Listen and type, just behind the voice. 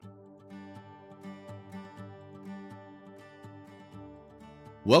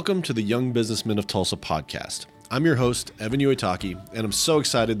Welcome to the Young Businessmen of Tulsa podcast. I'm your host, Evan Uitaki, and I'm so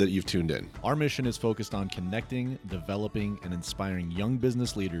excited that you've tuned in. Our mission is focused on connecting, developing, and inspiring young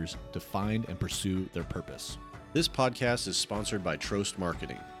business leaders to find and pursue their purpose. This podcast is sponsored by Trost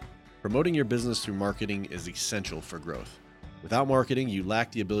Marketing. Promoting your business through marketing is essential for growth. Without marketing, you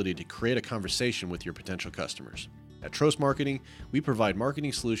lack the ability to create a conversation with your potential customers. At Trost Marketing, we provide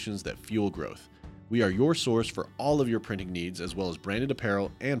marketing solutions that fuel growth. We are your source for all of your printing needs, as well as branded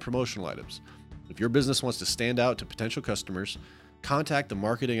apparel and promotional items. If your business wants to stand out to potential customers, contact the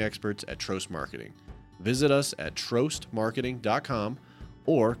marketing experts at Trost Marketing. Visit us at trostmarketing.com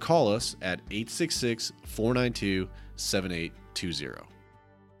or call us at 866-492-7820.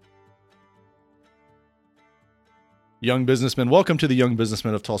 Young businessmen, welcome to the Young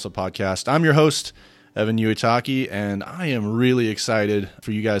Businessmen of Tulsa podcast. I'm your host, Evan Uitaki, and I am really excited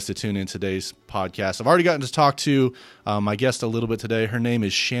for you guys to tune in today's podcast. I've already gotten to talk to my guest a little bit today. Her name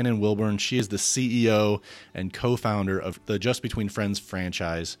is Shannon Wilburn. She is the CEO and co-founder of the Just Between Friends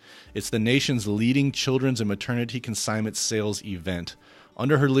franchise. It's the nation's leading children's and maternity consignment sales event.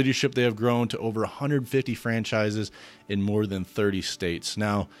 Under her leadership, they have grown to over 150 franchises in more than 30 states.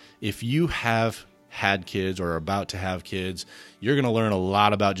 Now, if you have had kids or are about to have kids, you're going to learn a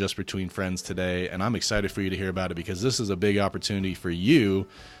lot about Just Between Friends today, and I'm excited for you to hear about it because this is a big opportunity for you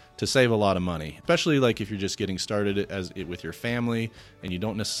to save a lot of money, especially like if you're just getting started with your family and you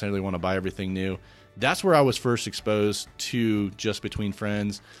don't necessarily want to buy everything new. That's where I was first exposed to Just Between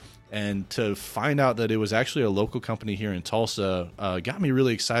Friends, and to find out that it was actually a local company here in Tulsa got me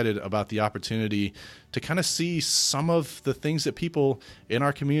really excited about the opportunity to kind of see some of the things that people in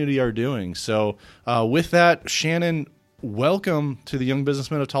our community are doing. So with that, Shannon, welcome to the Young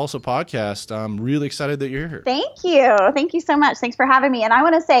Businessmen of Tulsa podcast. I'm really excited that you're here. Thank you. Thank you so much. Thanks for having me. And I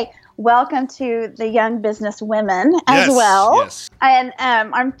want to say welcome to the Young Business Women as well. Yes. And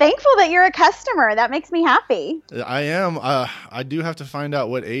I'm thankful that you're a customer. That makes me happy. I am. I do have to find out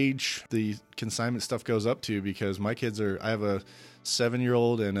what age the consignment stuff goes up to because my kids I have a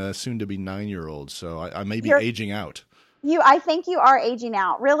 7-year-old and a soon-to-be 9-year-old, so I may be aging out. I think you are aging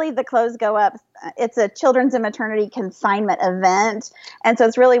out. Really, the clothes go up. It's a children's and maternity consignment event. And so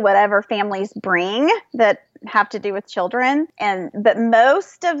it's really whatever families bring that have to do with children. But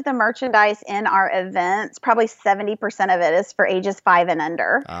most of the merchandise in our events, probably 70% of it is for ages 5 and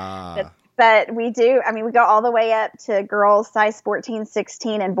under. But we do, we go all the way up to girls size 14,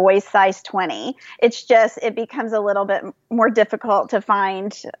 16, and boys size 20. It's just, it becomes a little bit more difficult to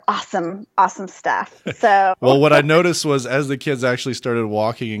find awesome stuff. So, well, what I noticed was as the kids actually started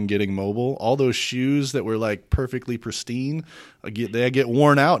walking and getting mobile, all those shoes that were like perfectly pristine, they get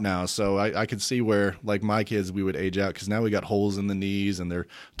worn out now. So I could see where, like my kids, we would age out because now we got holes in the knees and their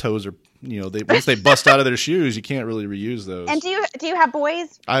toes are, once they bust out of their shoes, you can't really reuse those. And do you have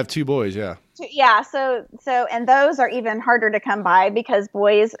boys? I have 2 boys, yeah. Yeah, so and those are even harder to come by because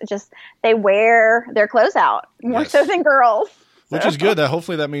boys they wear their clothes out more so than girls. Which is good.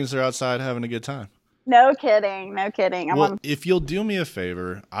 Hopefully that means they're outside having a good time. No kidding. Well, if you'll do me a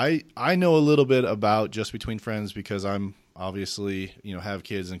favor, I know a little bit about Just Between Friends because I'm obviously, have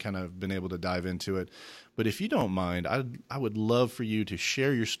kids and kind of been able to dive into it. But if you don't mind, I would love for you to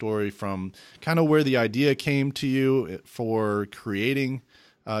share your story from kind of where the idea came to you for creating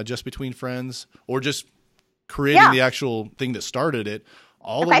Just Between Friends, or just creating the actual thing that started it,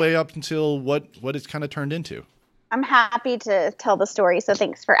 all the way up until what it's kind of turned into. I'm happy to tell the story, so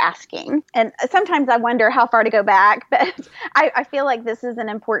thanks for asking. And sometimes I wonder how far to go back, but I feel like this is an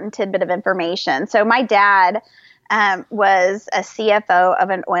important tidbit of information. So my dad was a CFO of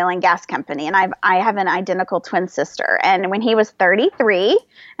an oil and gas company, and I have an identical twin sister. And when he was 33,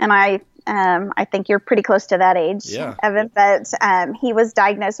 and I think you're pretty close to that age, Evan, but he was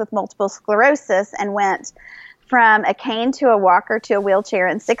diagnosed with multiple sclerosis and went from a cane to a walker to a wheelchair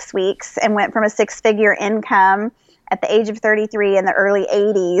in 6 weeks, and went from a 6-figure income at the age of 33 in the early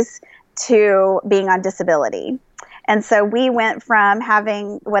 80s to being on disability. And so we went from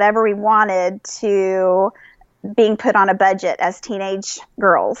having whatever we wanted to being put on a budget as teenage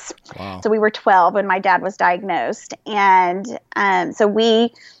girls. Wow. So we were 12 when my dad was diagnosed. And so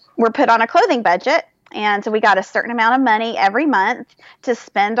we were put on a clothing budget. And so we got a certain amount of money every month to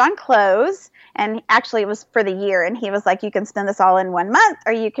spend on clothes. And actually it was for the year. And he was like, you can spend this all in 1 month,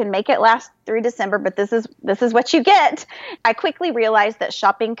 or you can make it last through December, but this is what you get. I quickly realized that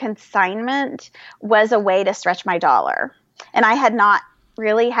shopping consignment was a way to stretch my dollar. And I had not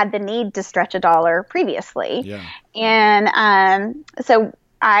really had the need to stretch a dollar previously. Yeah. And so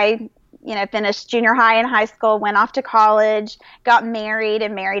I finished junior high and high school, went off to college, got married,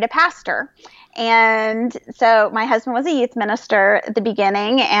 and married a pastor. And so my husband was a youth minister at the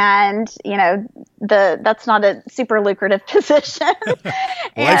beginning, and that's not a super lucrative position.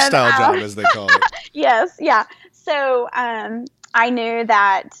 Lifestyle job, as they call it. Yes, yeah. So I knew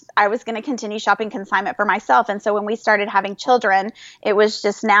that I was going to continue shopping consignment for myself. And so when we started having children, it was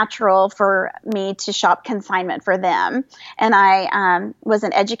just natural for me to shop consignment for them. And I was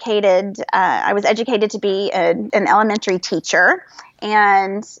educated to be an elementary teacher.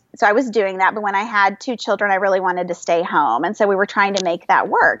 And so I was doing that. But when I had 2 children, I really wanted to stay home. And so we were trying to make that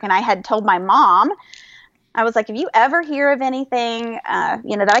work. And I had told my mom, I was like, if you ever hear of anything,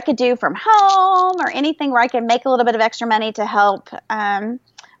 that I could do from home or anything where I could make a little bit of extra money to help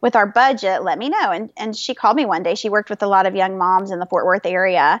with our budget, let me know. And she called me one day. She worked with a lot of young moms in the Fort Worth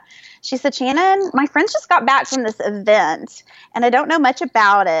area. She said, Shannon, my friends just got back from this event, and I don't know much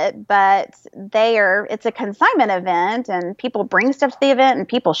about it, but it's a consignment event, and people bring stuff to the event, and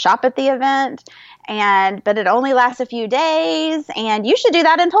people shop at the event. But it only lasts a few days, and you should do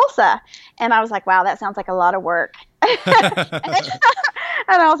that in Tulsa. And I was like, wow, that sounds like a lot of work. And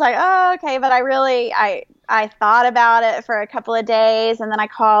I was like, oh, okay. But I thought about it for a couple of days, and then I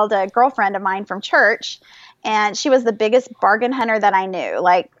called a girlfriend of mine from church, and she was the biggest bargain hunter that I knew,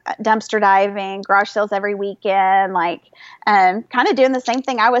 like dumpster diving, garage sales every weekend, like kind of doing the same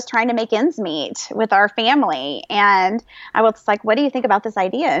thing I was, trying to make ends meet with our family. And I was like, what do you think about this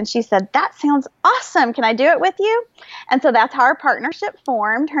idea? And she said, that sounds awesome. Can I do it with you? And so that's how our partnership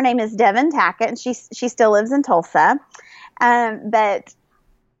formed. Her name is Devin Tackett, and she still lives in Tulsa. But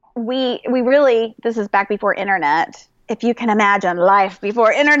we really, this is back before internet. If you can imagine life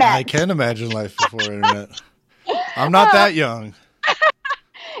before internet. I can imagine life before internet. I'm not that young.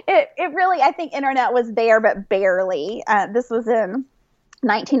 It really, I think internet was there, but barely. This was in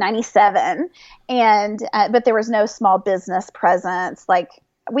 1997, but there was no small business presence. Like,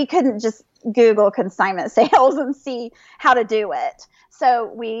 we couldn't just Google consignment sales and see how to do it.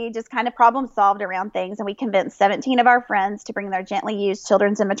 So we just kind of problem solved around things, and we convinced 17 of our friends to bring their gently used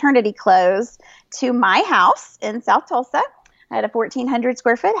children's and maternity clothes to my house in South Tulsa. I had a 1,400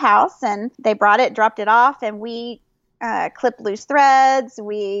 square foot house, and they brought it, dropped it off, and we clipped loose threads,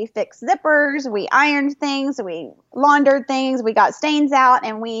 we fixed zippers, we ironed things, we laundered things, we got stains out,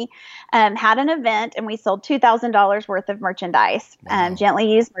 and we had an event, and we sold $2,000 worth of merchandise,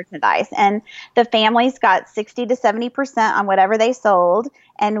 gently used merchandise. And the families got 60 to 70% on whatever they sold,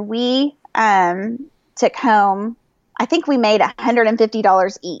 and we took home, I think we made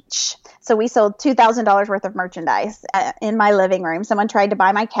 $150 each. So we sold $2,000 worth of merchandise in my living room. Someone tried to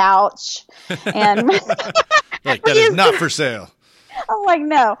buy my couch, and like, that is not for sale. I'm like,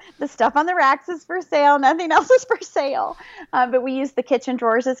 no, the stuff on the racks is for sale. Nothing else is for sale. But we used the kitchen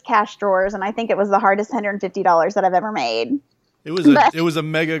drawers as cash drawers, and I think it was the hardest $150 that I've ever made. It was a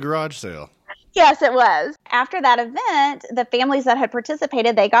mega garage sale. Yes, it was. After that event, the families that had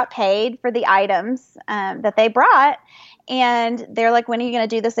participated, they got paid for the items that they brought. And they're like, when are you going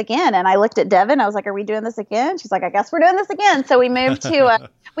to do this again? And I looked at Devin. I was like, are we doing this again? She's like, I guess we're doing this again. So we moved to,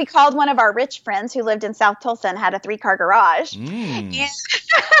 we called one of our rich friends who lived in South Tulsa and had a 3-car garage.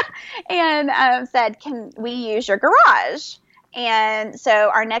 And said, can we use your garage? And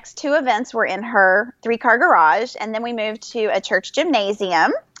so our next 2 events were in her 3-car garage. And then we moved to a church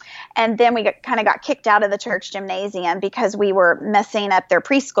gymnasium. And then we kind of got kicked out of the church gymnasium because we were messing up their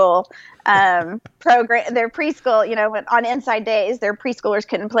preschool program. Their preschool, on inside days, their preschoolers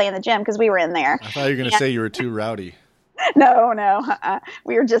couldn't play in the gym because we were in there. I thought you were going to say you were too rowdy. No.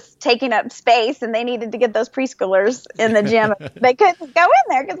 We were just taking up space, and they needed to get those preschoolers in the gym. They couldn't go in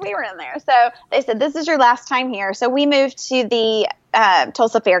there because we were in there. So they said, this is your last time here. So we moved to the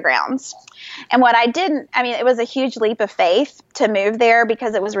Tulsa Fairgrounds. And it was a huge leap of faith to move there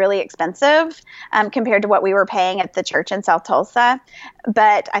because it was really expensive compared to what we were paying at the church in South Tulsa.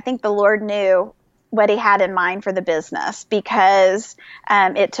 But I think the Lord knew what he had in mind for the business because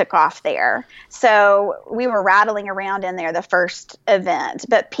it took off there. So we were rattling around in there the first event,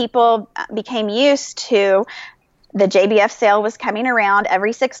 but people became used to the JBF sale was coming around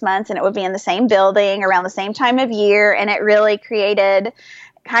every 6 months, and it would be in the same building around the same time of year. And it really created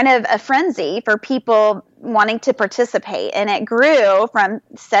kind of a frenzy for people wanting to participate. And it grew from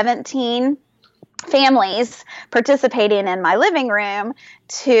 17 families participating in my living room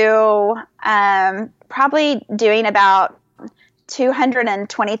to probably doing about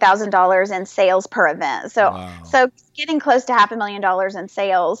 $220,000 in sales per event. So getting close to $500,000 in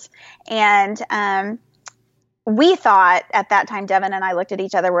sales. And we thought at that time, Devin and I looked at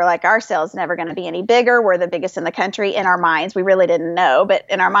each other, we're like, our sales never going to be any bigger. We're the biggest in the country. In our minds, we really didn't know, but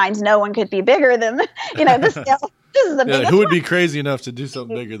in our minds, no one could be bigger than, this sale. This is the biggest who would be crazy enough to do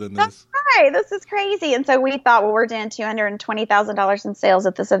something bigger than this? That's right. This is crazy. And so we thought, well, we're doing $220,000 in sales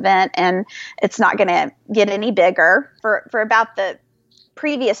at this event, and it's not going to get any bigger. For about the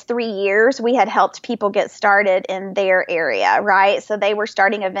previous 3 years, we had helped people get started in their area, right? So they were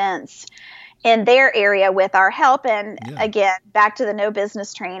starting events in their area with our help. And again, back to the no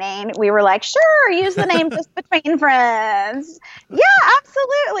business training, we were like, sure, use the name Just Between Friends. Yeah,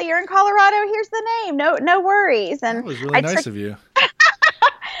 absolutely. You're in Colorado. Here's the name. No worries. And that was really nice of you.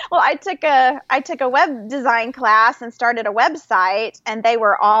 Well, I took a web design class and started a website, and they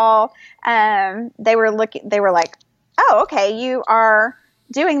were all, they were like, oh, okay, you are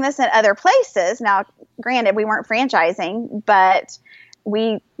doing this in other places. Now, granted, we weren't franchising, but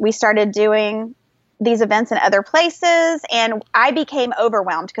we started doing these events in other places, and I became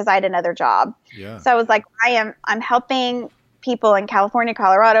overwhelmed because I had another job. Yeah. So I was like, I'm helping people in California,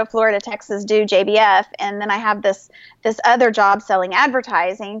 Colorado, Florida, Texas do JBF, and then I have this other job selling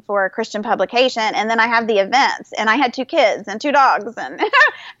advertising for a Christian publication, and then I have the events, and I had 2 kids and 2 dogs and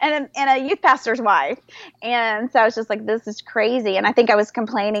and a youth pastor's wife. And so I was just like, this is crazy. And I think I was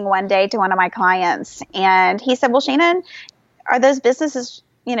complaining one day to one of my clients, and he said, well, Shannon, are those businesses,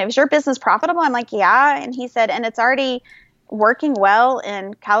 is your business profitable? I'm like, yeah. And he said, and it's already working well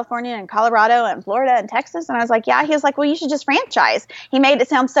in California and Colorado and Florida and Texas. And I was like, yeah. He was like, well, you should just franchise. He made it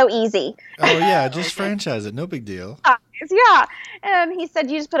sound so easy. Oh yeah, just franchise it. No big deal. Yeah. And he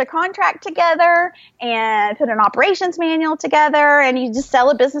said, you just put a contract together and put an operations manual together, and you just sell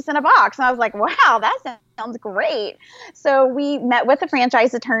a business in a box. And I was like, wow, that sounds great. So we met with a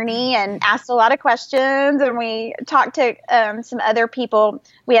franchise attorney and asked a lot of questions, and we talked to some other people.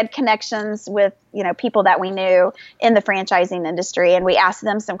 We had connections with, people that we knew in the franchising industry, and we asked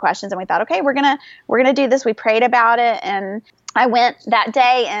them some questions, and we thought, okay, we're going to do this. We prayed about it. And I went that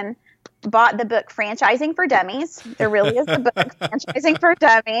day and bought the book Franchising for Dummies. There really is a book, Franchising for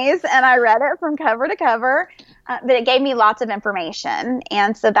Dummies, and I read it from cover to cover, but it gave me lots of information.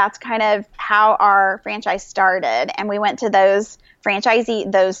 And so that's kind of how our franchise started. And we went to those they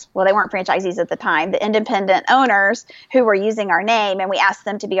weren't franchisees at the time, the independent owners who were using our name, and we asked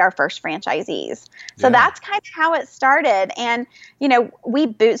them to be our first franchisees. So that's kind of how it started. And, we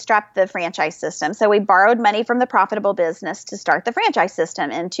bootstrapped the franchise system. So we borrowed money from the profitable business to start the franchise system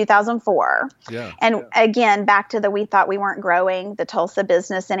in 2004. Yeah. And again, back to we thought we weren't growing the Tulsa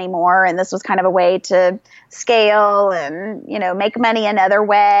business anymore. And this was kind of a way to scale and, make money another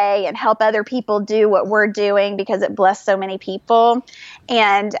way and help other people do what we're doing because it blessed so many people.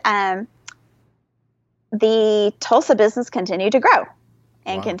 And the Tulsa business continued to grow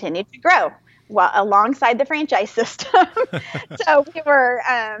and continued to grow alongside the franchise system. So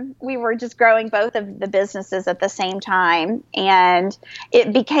we were just growing both of the businesses at the same time, and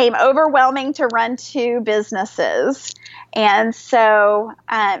it became overwhelming to run 2 businesses. And so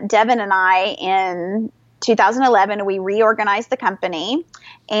Devin and I, in 2011, we reorganized the company,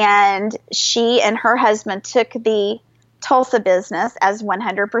 and she and her husband took the Tulsa business as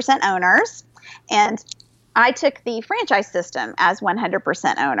 100% owners, and I took the franchise system as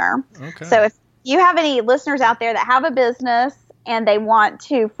 100% owner. Okay. So if you have any listeners out there that have a business and they want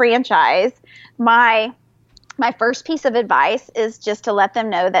to franchise, my first piece of advice is just to let them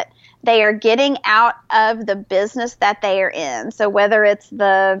know that they are getting out of the business that they are in. So whether it's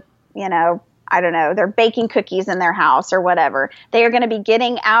they're baking cookies in their house or whatever, they are going to be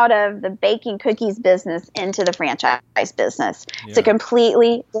getting out of the baking cookies business into the franchise business. Yeah. It's a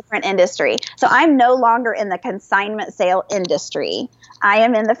completely different industry. So I'm no longer in the consignment sale industry. I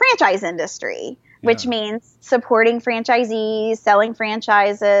am in the franchise industry, which means supporting franchisees, selling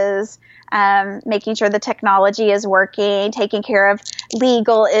franchises, making sure the technology is working, taking care of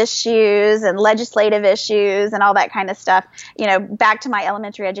legal issues and legislative issues and all that kind of stuff. Back to my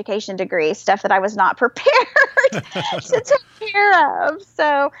elementary education degree, stuff that I was not prepared to take care of.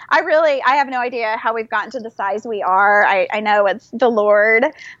 So I have no idea how we've gotten to the size we are. I know it's the Lord,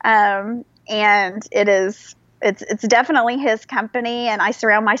 and it's definitely His company, and I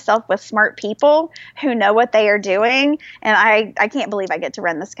surround myself with smart people who know what they are doing, and I can't believe I get to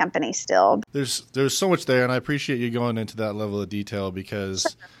run this company still. There's so much there, and I appreciate you going into that level of detail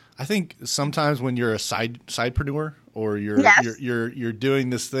because I think sometimes when you're a sidepreneur or you're doing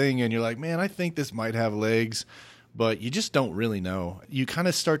this thing and you're like, man, I think this might have legs, but you just don't really know. You kind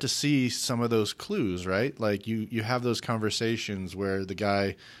of start to see some of those clues, right? Like you have those conversations where the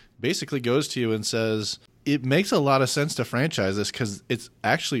guy basically goes to you and says, it makes a lot of sense to franchise this because it's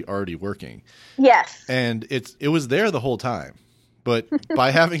actually already working. Yes. And it was there the whole time. But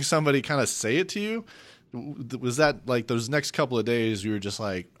by having somebody kind of say it to you, was that like those next couple of days you were just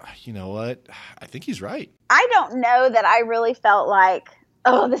like, you know what? I think he's right. I don't know that I really felt like,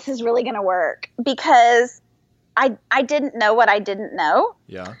 oh, this is really going to work, because I didn't know what I didn't know.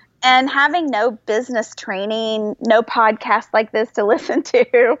 Yeah. And having no business training, no podcast like this to listen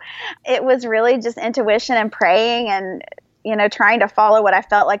to, it was really just intuition and praying and, trying to follow what I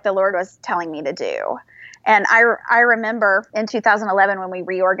felt like the Lord was telling me to do. And I remember in 2011 when we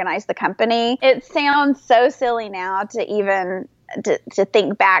reorganized the company, it sounds so silly now to even to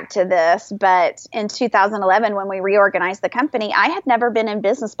think back to this, but in 2011 when we reorganized the company, I had never been in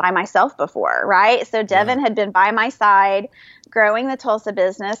business by myself before, right? So Devin had been by my side growing the Tulsa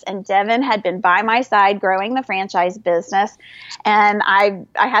business, and Devin had been by my side growing the franchise business. And I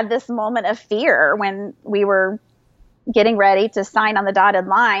had this moment of fear when we were getting ready to sign on the dotted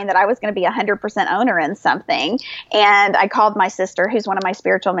line that I was going to be 100% owner in something. And I called my sister, who's one of my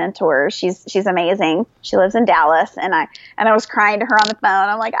spiritual mentors. She's amazing. She lives in Dallas. And I was crying to her on the phone.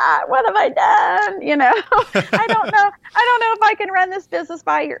 I'm like, what have I done? I don't know. I don't know if I can run this business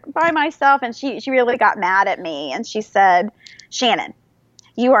by myself. And she really got mad at me. And she said, Shannon,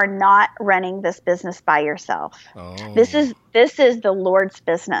 you are not running this business by yourself. Oh. This is the Lord's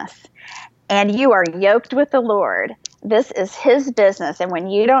business. And you are yoked with the Lord. This is his business. And when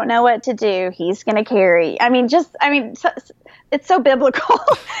you don't know what to do, he's going to carry. It's so biblical.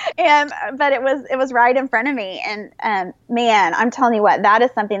 But it was right in front of me. And man, I'm telling you what, that is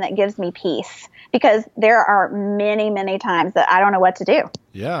something that gives me peace, because there are many, many times that I don't know what to do.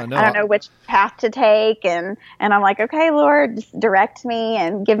 Yeah, no. I don't know which path to take. And I'm like, okay, Lord, just direct me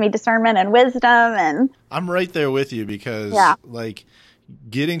and give me discernment and wisdom. And I'm right there with you, because like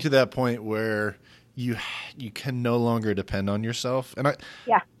getting to that point where you can no longer depend on yourself. And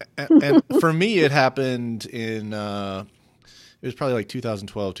and for me, it happened in, it was probably like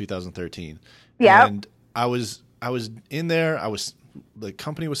 2012, 2013. Yeah. And I was in there. The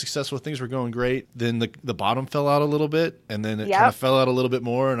company was successful. Things were going great. Then the bottom fell out a little bit, and then it kind of fell out a little bit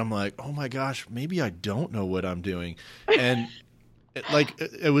more. And I'm like, oh my gosh, maybe I don't know what I'm doing. And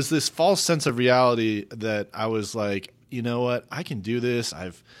it was this false sense of reality that I was like, you know what? I can do this.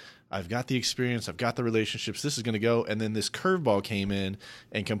 I've got the experience. I've got the relationships. This is going to go. And then this curveball came in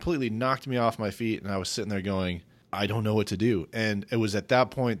and completely knocked me off my feet. And I was sitting there going, I don't know what to do. And it was at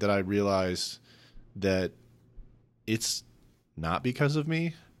that point that I realized that it's not because of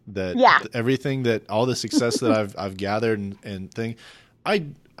me, that everything, that all the success that I've gathered and thing, I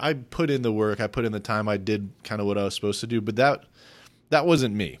put in the work. I put in the time. I did kind of what I was supposed to do. But that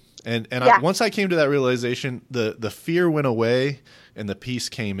wasn't me. And once I came to that realization, the fear went away and the peace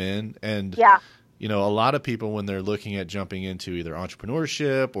came in. And, a lot of people, when they're looking at jumping into either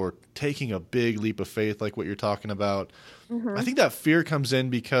entrepreneurship or taking a big leap of faith, like what you're talking about, I think that fear comes in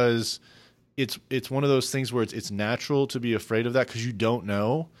because it's one of those things where it's natural to be afraid of that because you don't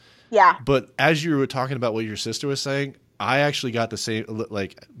know. Yeah. But as you were talking about what your sister was saying, I actually got the same,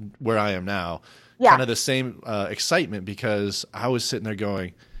 like where I am now, kind of the same excitement, because I was sitting there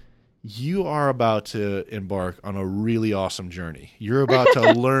going, you are about to embark on a really awesome journey. You're about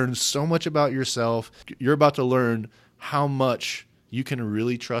to learn so much about yourself. You're about to learn how much you can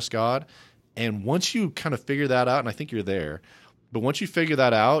really trust God. And once you kind of figure that out, and I think you're there, but once you figure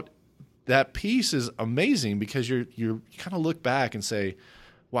that out, that piece is amazing, because you kind of look back and say,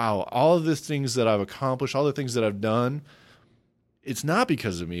 wow, all of the things that I've accomplished, all the things that I've done, it's not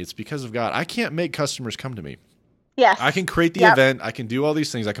because of me. It's because of God. I can't make customers come to me. Yes. I can create the event. I can do all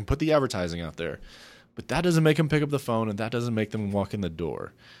these things. I can put the advertising out there. But that doesn't make them pick up the phone, and that doesn't make them walk in the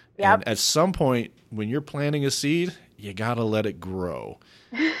door. Yep. And at some point, when you're planting a seed, you got to let it grow.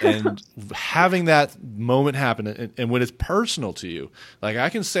 And having that moment happen, and when it's personal to you, like I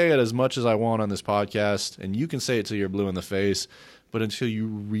can say it as much as I want on this podcast, and you can say it till you're blue in the face, but until you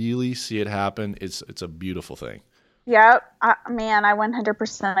really see it happen, it's a beautiful thing. Yep. I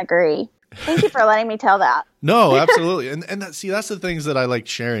 100% agree. Thank you for letting me tell that. No, absolutely. And that's the things that I like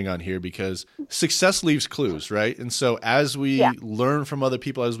sharing on here, because success leaves clues, right? And so as we learn from other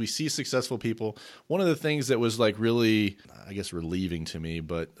people, as we see successful people, one of the things that was like really, I guess, relieving to me,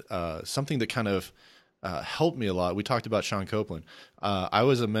 but something that kind of helped me a lot. We talked about Sean Copeland. I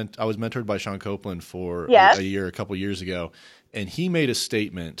was mentored by Sean Copeland for a couple years ago, and he made a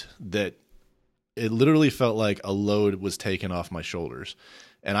statement that it literally felt like a load was taken off my shoulders.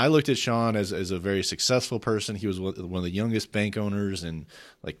 And I looked at Sean as a very successful person. He was one of the youngest bank owners in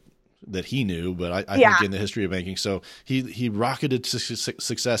like that he knew, but I Yeah. think in the history of banking. So he rocketed to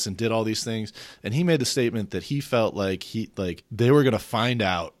success and did all these things. And he made the statement that he felt like they were going to find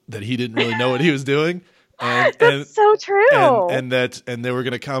out that he didn't really know what he was doing. That's so true. And they were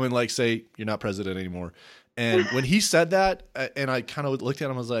going to come and like say, you're not president anymore. And when he said that, and I kind of looked at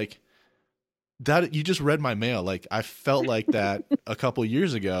him, I was like, that you just read my mail. Like I felt like that a couple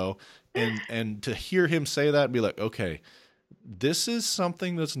years ago. And to hear him say that and be like, okay, this is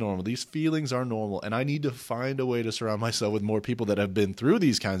something that's normal. These feelings are normal. And I need to find a way to surround myself with more people that have been through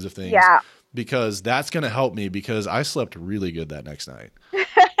these kinds of things. Yeah. Because that's going to help me, because I slept really good that next night.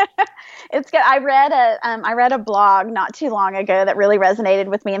 It's good. I read a blog not too long ago that really resonated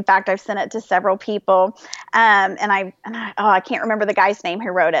with me. In fact, I've sent it to several people. I can't remember the guy's name who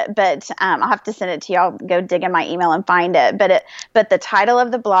wrote it, but I'll have to send it to you. I'll go dig in my email and find it. But the title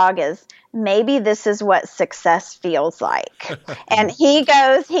of the blog is "Maybe This Is What Success Feels Like." And he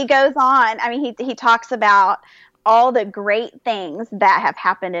goes on. I mean, he talks about all the great things that have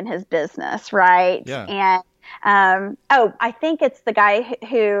happened in his business, right? Yeah. And I think it's the guy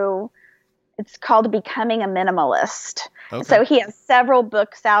who it's called Becoming a Minimalist. Okay. So he has several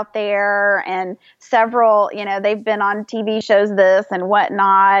books out there and several, they've been on TV shows this and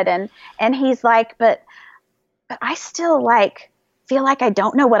whatnot. And he's like, but I still feel like I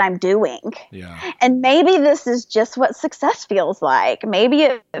don't know what I'm doing. Yeah. And maybe this is just what success feels like. Maybe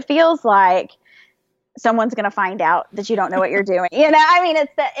it feels like someone's going to find out that you don't know what you're doing. I mean,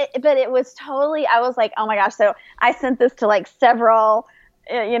 but it was totally, I was like, oh my gosh. So I sent this to several,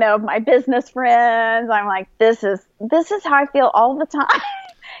 my business friends. I'm like, this is how I feel all the time.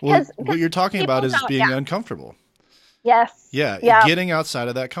 Well, what you're talking about is being uncomfortable. Yes. Yeah. Getting outside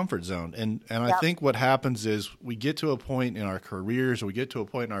of that comfort zone. And I think what happens is we get to a point in our careers, or we get to a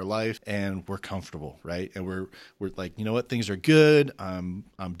point in our life and we're comfortable, right? And we're like, you know what? Things are good. I'm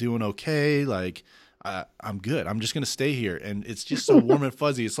doing okay. I'm good. I'm just going to stay here. And it's just so warm and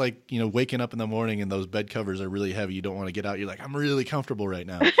fuzzy. It's like, waking up in the morning and those bed covers are really heavy. You don't want to get out. You're like, I'm really comfortable right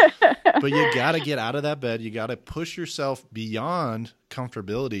now. But you got to get out of that bed. You got to push yourself beyond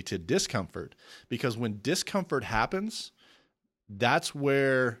comfortability to discomfort. Because when discomfort happens, that's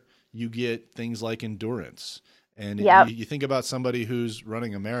where you get things like endurance. And you think about somebody who's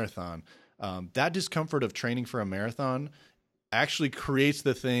running a marathon. That discomfort of training for a marathon actually creates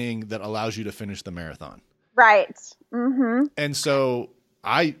the thing that allows you to finish the marathon. Right. Mm-hmm. And so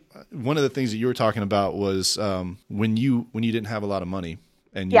one of the things that you were talking about was when you didn't have a lot of money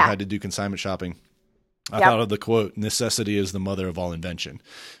and you had to do consignment shopping. I thought of the quote, "Necessity is the mother of all invention,"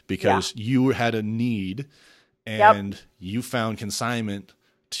 because you had a need and you found consignment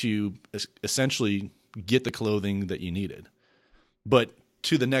to essentially get the clothing that you needed. But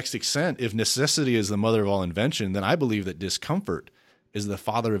to the next extent, if necessity is the mother of all invention, then I believe that discomfort is the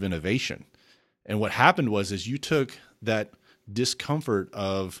father of innovation. And what happened is you took that discomfort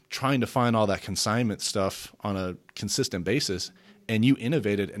of trying to find all that consignment stuff on a consistent basis, and you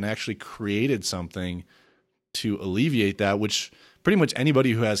innovated and actually created something to alleviate that, which pretty much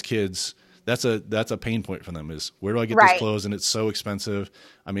anybody who has kids, that's a pain point for them, is where do I get this clothes? And it's so expensive.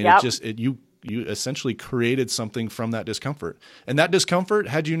 I mean, you essentially created something from that discomfort. And that discomfort,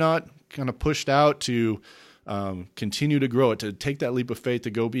 had you not kind of pushed out to continue to grow it, to take that leap of faith,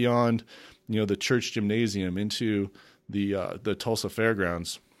 to go beyond, the church gymnasium into the Tulsa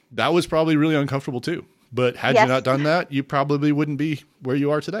Fairgrounds, that was probably really uncomfortable too. But had you not done that, you probably wouldn't be where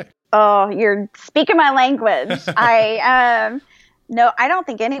you are today. Oh, you're speaking my language. No, I don't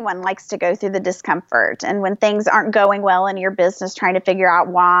think anyone likes to go through the discomfort. And when things aren't going well in your business, trying to figure out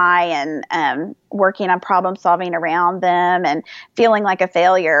why and working on problem solving around them and feeling like a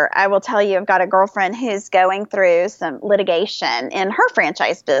failure. I will tell you, I've got a girlfriend who's going through some litigation in her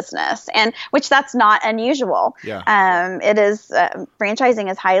franchise business, and which that's not unusual. Yeah. It is, franchising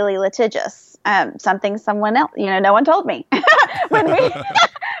is highly litigious. Something someone else, no one told me when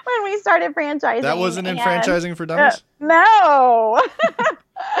we started franchising. That wasn't in Franchising for Dummies? No.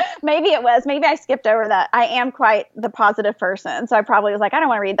 Maybe it was. Maybe I skipped over that. I am quite the positive person, so I probably was like, I don't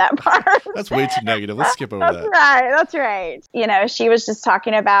want to read that part. That's way too negative. Let's skip over that. That's right. She was just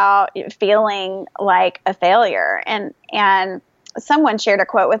talking about feeling like a failure. And someone shared a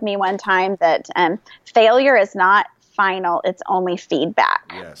quote with me one time that failure is not final, it's only feedback.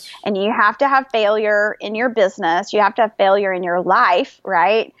 Yes. And you have to have failure in your business. You have to have failure in your life,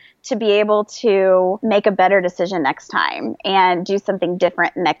 right? To be able to make a better decision next time and do something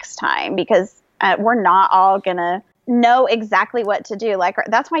different next time, because we're not all going to know exactly what to do.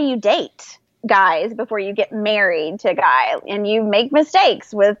 That's why you date guys before you get married to a guy, and you make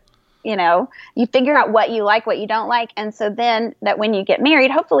mistakes with you figure out what you like, what you don't like. And so then that when you get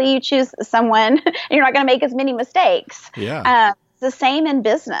married, hopefully you choose someone and you're not going to make as many mistakes. Yeah. The same in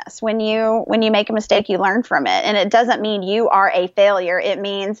business. When you make a mistake, you learn from it. And it doesn't mean you are a failure. It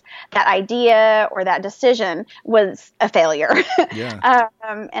means that idea or that decision was a failure. Yeah.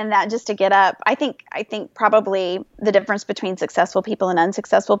 And that just to get up, I think probably the difference between successful people and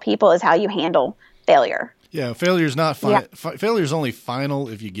unsuccessful people is how you handle failure. Yeah, failure is not failure is only final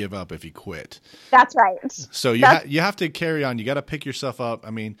if you give up, if you quit. That's right. So you have to carry on. You got to pick yourself up. I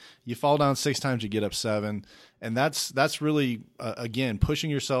mean, you fall down 6 times, you get up 7, and that's really again pushing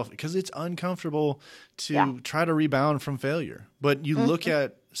yourself, because it's uncomfortable to try to rebound from failure. But you look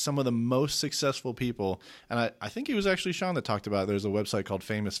at some of the most successful people, and I think it was actually Sean that talked about it. There's a website called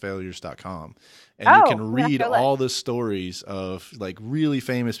famousfailures.com, and you can read all the stories of like really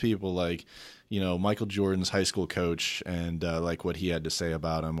famous people, like Michael Jordan's high school coach, and like what he had to say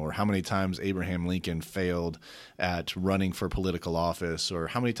about him, or how many times Abraham Lincoln failed at running for political office, or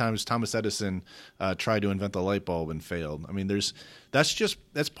how many times Thomas Edison tried to invent the light bulb and failed. I mean,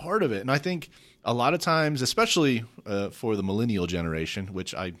 that's part of it. And I think a lot of times, especially for the millennial generation,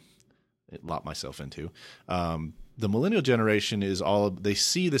 which I lot myself into, the millennial generation is they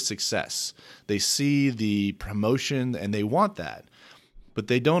see the success, they see the promotion, and they want that. But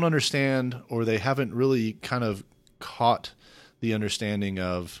they don't understand, or they haven't really kind of caught the understanding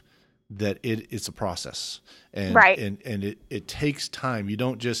of that it's a process, and it takes time. You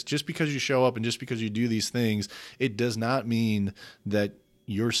don't just because you show up and just because you do these things, it does not mean that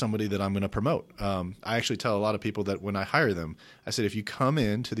you're somebody that I'm going to promote. I actually tell a lot of people that when I hire them, I said, if you come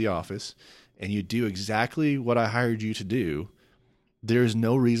into the office and you do exactly what I hired you to do, there's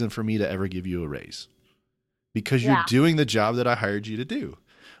no reason for me to ever give you a raise. Because you're doing the job that I hired you to do.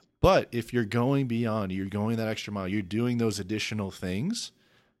 But if you're going beyond, you're going that extra mile, you're doing those additional things,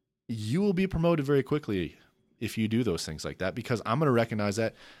 you will be promoted very quickly if you do those things like that, because I'm going to recognize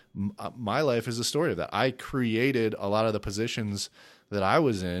that my life is a story of that. I created a lot of the positions that I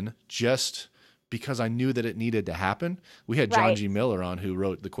was in just because I knew that it needed to happen. We had John G. Miller on, who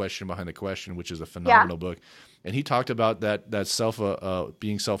wrote The Question Behind the Question, which is a phenomenal book. And he talked about that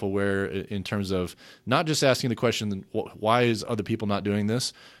being self-aware in terms of not just asking the question, why is other people not doing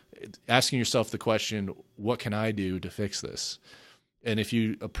this? Asking yourself the question, what can I do to fix this? And if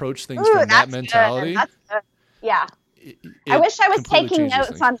you approach things from that mentality, I wish I was taking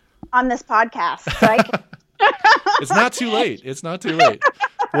notes on this podcast. So It's not too late. It's not too late.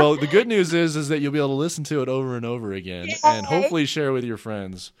 Well, the good news is that you'll be able to listen to it over and over again, and hopefully share with your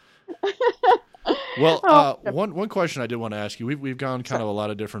friends. Well, one question I did want to ask you, we've gone kind of a lot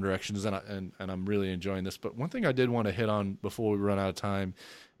of different directions, and I'm really enjoying this. But one thing I did want to hit on before we run out of time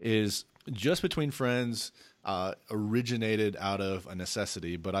is Just Between Friends originated out of a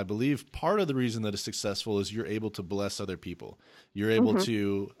necessity. But I believe part of the reason that it's successful is you're able to bless other people. You're able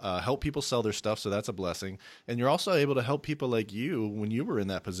to help people sell their stuff, so that's a blessing. And you're also able to help people like you when you were in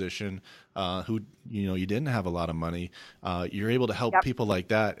that position, who you didn't have a lot of money. You're able to help people like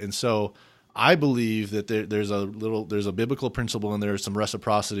that, and so I believe that there's a biblical principle and there's some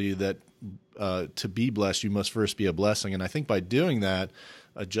reciprocity that to be blessed, you must first be a blessing. And I think by doing that,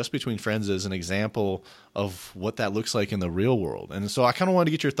 Just Between Friends is an example of what that looks like in the real world. And so I kind of wanted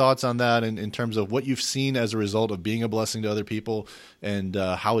to get your thoughts on that in terms of what you've seen as a result of being a blessing to other people, and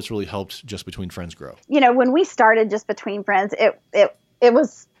how it's really helped Just Between Friends grow. When we started Just Between Friends, it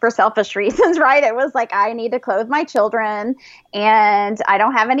was for selfish reasons, right? It was like, I need to clothe my children and I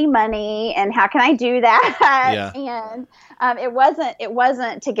don't have any money, and how can I do that? Yeah. And it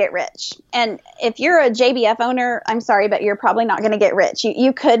wasn't to get rich. And if you're a JBF owner, I'm sorry, but you're probably not going to get rich.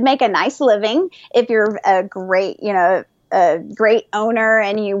 You could make a nice living if you're a great owner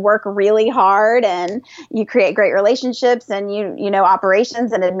and you work really hard and you create great relationships and you know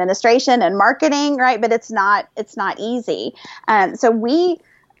operations and administration and marketing, right? But it's not easy. So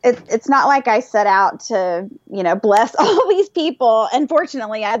it's not like I set out to bless all these people.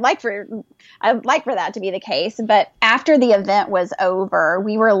 Unfortunately, I'd like for that to be the case. But after the event was over,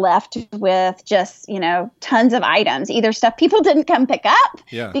 we were left with just tons of items, either stuff people didn't come pick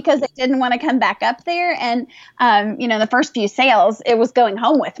up because they didn't want to come back up there, and the first few sales, it was going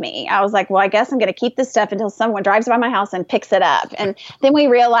home with me. I was like, well, I guess I'm going to keep this stuff until someone drives by my house and picks it up. And then we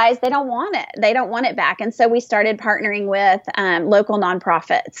realized they don't want it. They don't want it back. And so we started partnering with local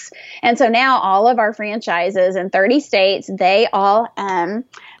nonprofits benefits. And so now all of our franchises in 30 states, they all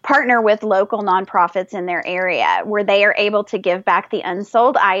partner with local nonprofits in their area where they are able to give back the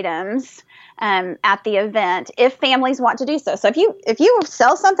unsold items at the event if families want to do so. So if you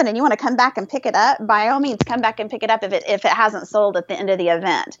sell something and you want to come back and pick it up, by all means, come back and pick it up if it hasn't sold at the end of the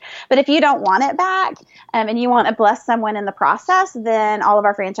event. But if you don't want it back and you want to bless someone in the process, then all of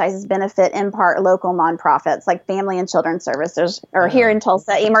our franchises benefit in part local nonprofits like Family and Children's Services, or here in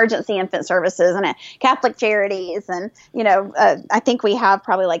Tulsa, Emergency Infant Services, and Catholic Charities. And, I think we have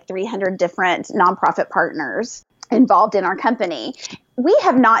probably like 300 different nonprofit partners involved in our company. We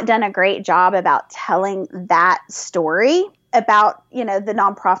have not done a great job about telling that story about, the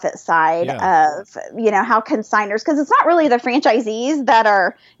nonprofit side of, how consigners, because it's not really the franchisees that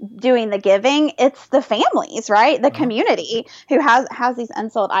are doing the giving, it's the families, right? The community who has these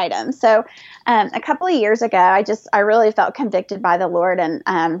unsold items. So a couple of years ago, I really felt convicted by the Lord, and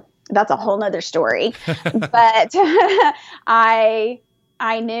that's a whole nother story. But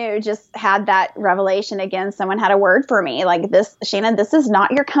I knew, just had that revelation again. Someone had a word for me like this, Shannon, this is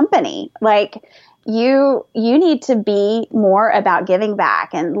not your company. Like you need to be more about giving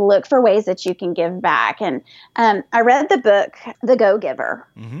back and look for ways that you can give back. And I read the book, The Go-Giver.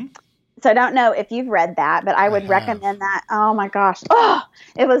 Mm-hmm. So I don't know if you've read that, but I would recommend that. Oh my gosh. Oh,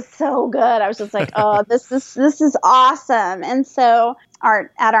 it was so good. I was just like, oh, this is awesome. And so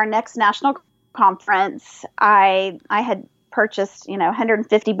at our next national conference, I had purchased,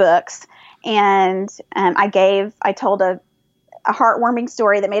 150 books, and I told a heartwarming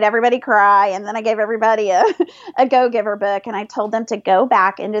story that made everybody cry, and then I gave everybody a Go-Giver book, and I told them to go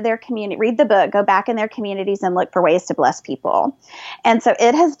back into their community, read the book, go back in their communities and look for ways to bless people. And so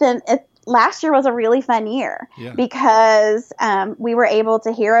last year was a really fun year because we were able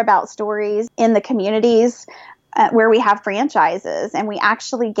to hear about stories in the communities where we have franchises, and we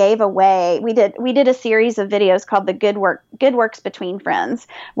actually gave away. We did a series of videos called the Good Works Between Friends,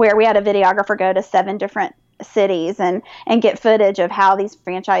 where we had a videographer go to 7 different cities and get footage of how these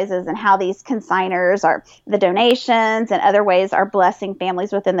franchises and how these consigners are, the donations and other ways are blessing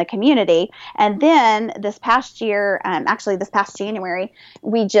families within the community. And then this past year, this past January,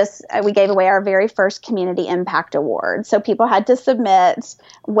 we gave away our very first Community Impact Award. So people had to submit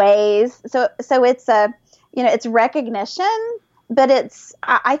ways. So it's it's recognition, but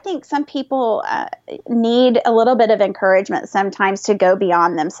I think some people need a little bit of encouragement sometimes to go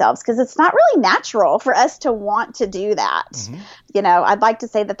beyond themselves, because it's not really natural for us to want to do that. Mm-hmm. I'd like to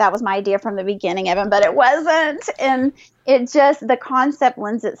say that was my idea from the beginning, Evan, but it wasn't. And the concept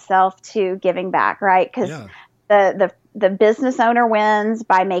lends itself to giving back, right? Because the business owner wins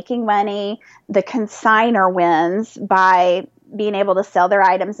by making money. The consignor wins by being able to sell their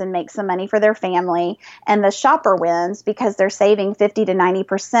items and make some money for their family. And the shopper wins because they're saving 50 to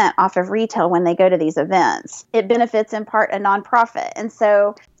 90% off of retail when they go to these events. It benefits in part a nonprofit. And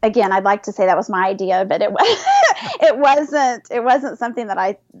so again, I'd like to say that was my idea, but it wasn't something that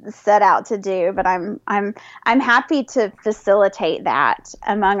I set out to do, but I'm happy to facilitate that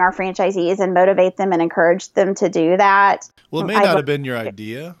among our franchisees and motivate them and encourage them to do that. Well, it may not have been your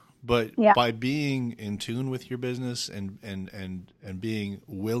idea, but by being in tune with your business and being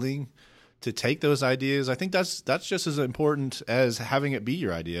willing to take those ideas, I think that's just as important as having it be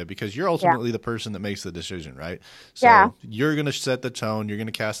your idea, because you're ultimately the person that makes the decision, right? So you're going to set the tone, you're going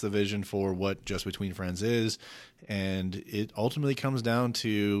to cast the vision for what Just Between Friends is, and it ultimately comes down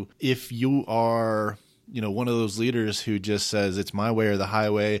to, if you are one of those leaders who just says it's my way or the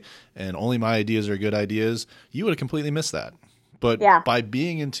highway and only my ideas are good ideas, you would have completely missed that. But by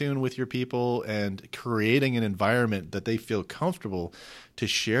being in tune with your people and creating an environment that they feel comfortable to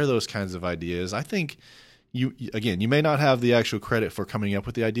share those kinds of ideas, I think you may not have the actual credit for coming up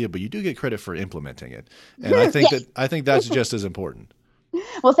with the idea, but you do get credit for implementing it. And I think that's just as important.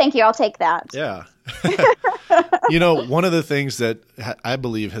 Well, thank you. I'll take that. Yeah. One of the things that I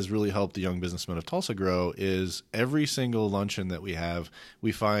believe has really helped the Young Businessmen of Tulsa grow is every single luncheon that we have,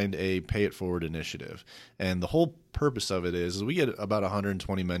 we find a Pay It Forward initiative. And the whole purpose of it is we get about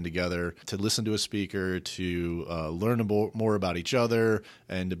 120 men together to listen to a speaker, to learn more about each other,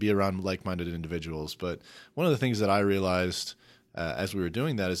 and to be around like-minded individuals. But one of the things that I realized as we were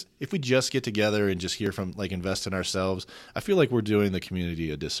doing that is, if we just get together and just hear from, invest in ourselves, I feel like we're doing the community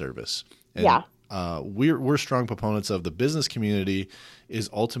a disservice. And we're strong proponents of the business community is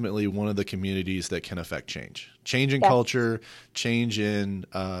ultimately one of the communities that can affect change in culture, change in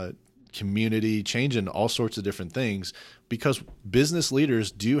community, change in all sorts of different things, because business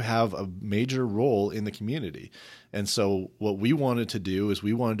leaders do have a major role in the community. And so what we wanted to do is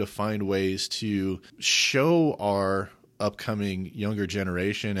we wanted to find ways to show our upcoming younger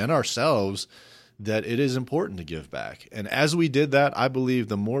generation and ourselves that it is important to give back. And as we did that, I believe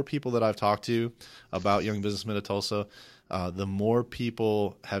the more people that I've talked to about Young Businessmen of Tulsa, the more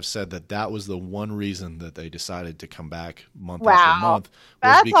people have said that that was the one reason that they decided to come back month after month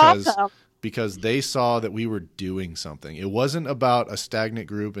was because they saw that we were doing something. It wasn't about a stagnant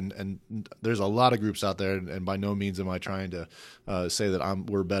group, and there's a lot of groups out there, and by no means am I trying to say that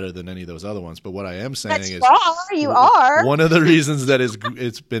we're better than any of those other ones. But what I am saying is you are. One of the reasons that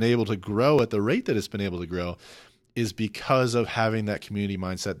it's been able to grow at the rate that it's been able to grow is because of having that community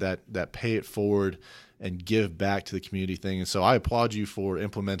mindset, that pay it forward and give back to the community thing. And so I applaud you for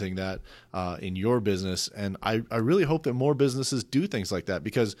implementing that in your business. And I really hope that more businesses do things like that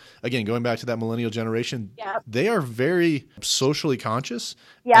because, again, going back to that millennial generation, they are very socially conscious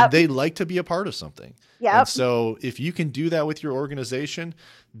and they like to be a part of something. And so if you can do that with your organization,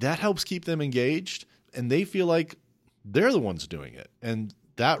 that helps keep them engaged and they feel like they're the ones doing it. And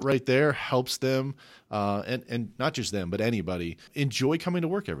that right there helps them, and not just them, but anybody, enjoy coming to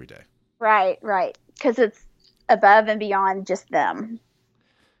work every day. Right. Because it's above and beyond just them.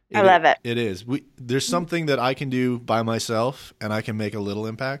 I love it. It is. There's something that I can do by myself and I can make a little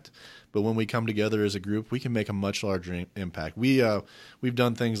impact. But when we come together as a group, we can make a much larger impact. We've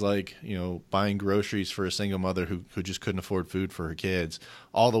done things like, buying groceries for a single mother who just couldn't afford food for her kids,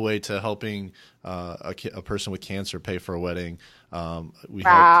 all the way to helping a person with cancer pay for a wedding. We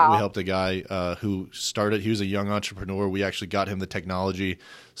helped a guy who started. He was a young entrepreneur. We actually got him the technology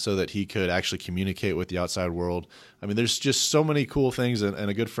so that he could actually communicate with the outside world. I mean, there's just so many cool things. And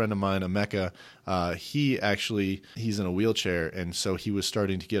a good friend of mine, Emeka, he's in a wheelchair, and so he was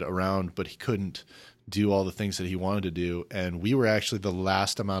starting to get around, but he couldn't do all the things that he wanted to do. And we were actually the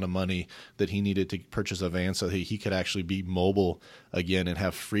last amount of money that he needed to purchase a van so that he could actually be mobile again and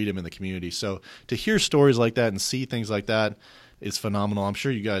have freedom in the community. So to hear stories like that and see things like that is phenomenal. I'm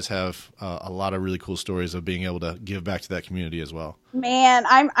sure you guys have a lot of really cool stories of being able to give back to that community as well. Man,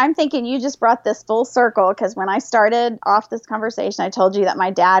 I'm thinking you just brought this full circle because when I started off this conversation, I told you that my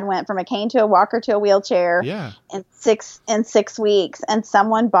dad went from a cane to a walker to a wheelchair in 6 weeks, and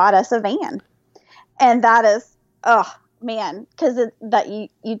someone bought us a van. And that is, oh man, because that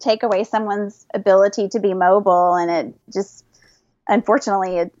you take away someone's ability to be mobile, and it just,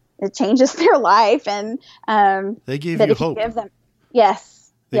 unfortunately, it changes their life. And they gave you hope.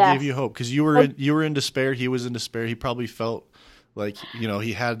 They gave you hope because you were in despair. He was in despair. He probably felt like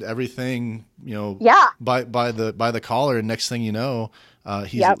he had everything by the collar, and next thing you know,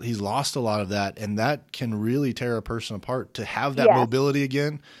 he's lost a lot of that, and that can really tear a person apart. To have that mobility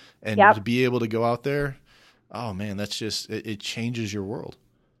again. And to be able to go out there, oh man, that's just it changes your world.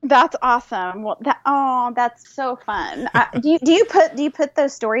 That's awesome. Well, that's so fun. Do you put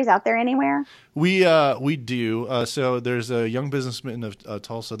those stories out there anywhere? We do. So there's a Young Businessman of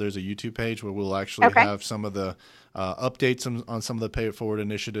Tulsa. There's a YouTube page where we'll actually have some of the updates on some of the Pay It Forward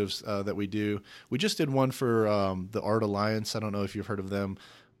initiatives that we do. We just did one for the Art Alliance. I don't know if you've heard of them,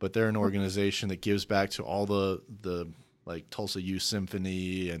 but they're an organization that gives back to all the like Tulsa Youth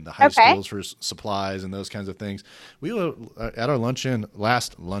Symphony and the high schools for supplies and those kinds of things. We at our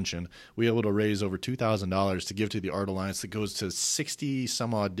last luncheon, we were able to raise over $2,000 to give to the Art Alliance that goes to 60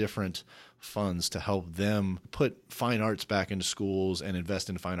 some odd different funds to help them put fine arts back into schools and invest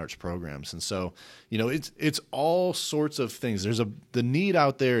in fine arts programs. And so, it's all sorts of things. The need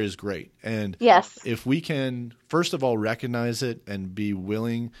out there is great. And if we can, first of all, recognize it and be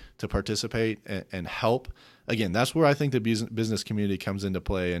willing to participate and help, again, that's where I think the business community comes into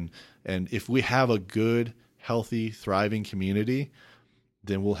play. And if we have a good, healthy, thriving community,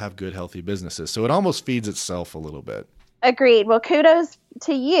 then we'll have good, healthy businesses. So it almost feeds itself a little bit. Agreed. Well, kudos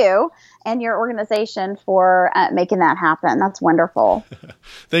to you and your organization for making that happen. That's wonderful.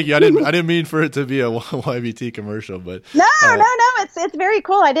 Thank you. I didn't mean for it to be a YBT commercial, but no. It's very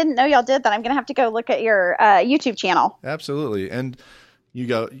cool. I didn't know y'all did that. I'm going to have to go look at your YouTube channel. Absolutely. And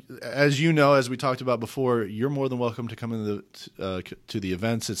as we talked about before, you're more than welcome to come in to the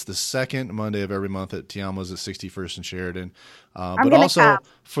events. It's the second Monday of every month at Tiama's at 61st and Sheridan. But also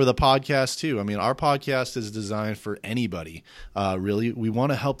for the podcast too. I mean, our podcast is designed for anybody. Really, we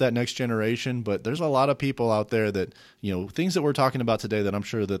want to help that next generation, but there's a lot of people out there that, things that we're talking about today that I'm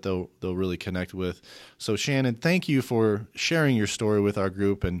sure that they'll really connect with. So Shannon, thank you for sharing your story with our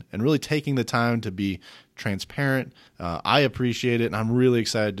group and really taking the time to be transparent. I appreciate it, and I'm really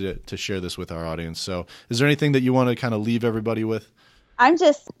excited to share this with our audience. So is there anything that you want to kind of leave everybody with? I'm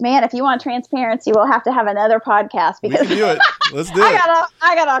just, man, if you want transparency, we'll have to have another podcast because we can do it. Let's do it.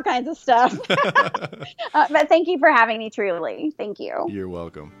 I got all kinds of stuff. But thank you for having me, truly. Thank you. You're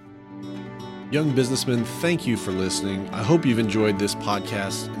welcome. Young businessmen, thank you for listening. I hope you've enjoyed this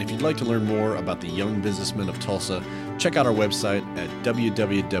podcast. And if you'd like to learn more about the Young Businessmen of Tulsa, check out our website at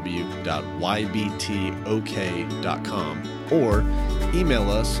www.ybtok.com or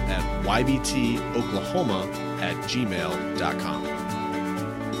email us at ybtoklahoma@gmail.com.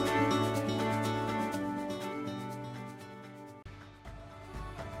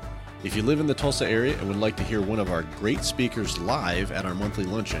 If you live in the Tulsa area and would like to hear one of our great speakers live at our monthly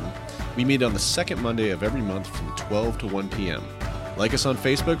luncheon, we meet on the second Monday of every month from 12 to 1 p.m. Like us on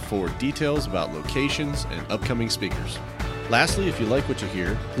Facebook for details about locations and upcoming speakers. Lastly, if you like what you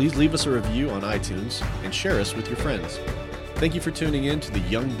hear, please leave us a review on iTunes and share us with your friends. Thank you for tuning in to the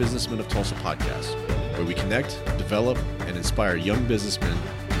Young Businessmen of Tulsa podcast, where we connect, develop, and inspire young businessmen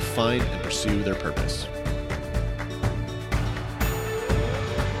to find and pursue their purpose.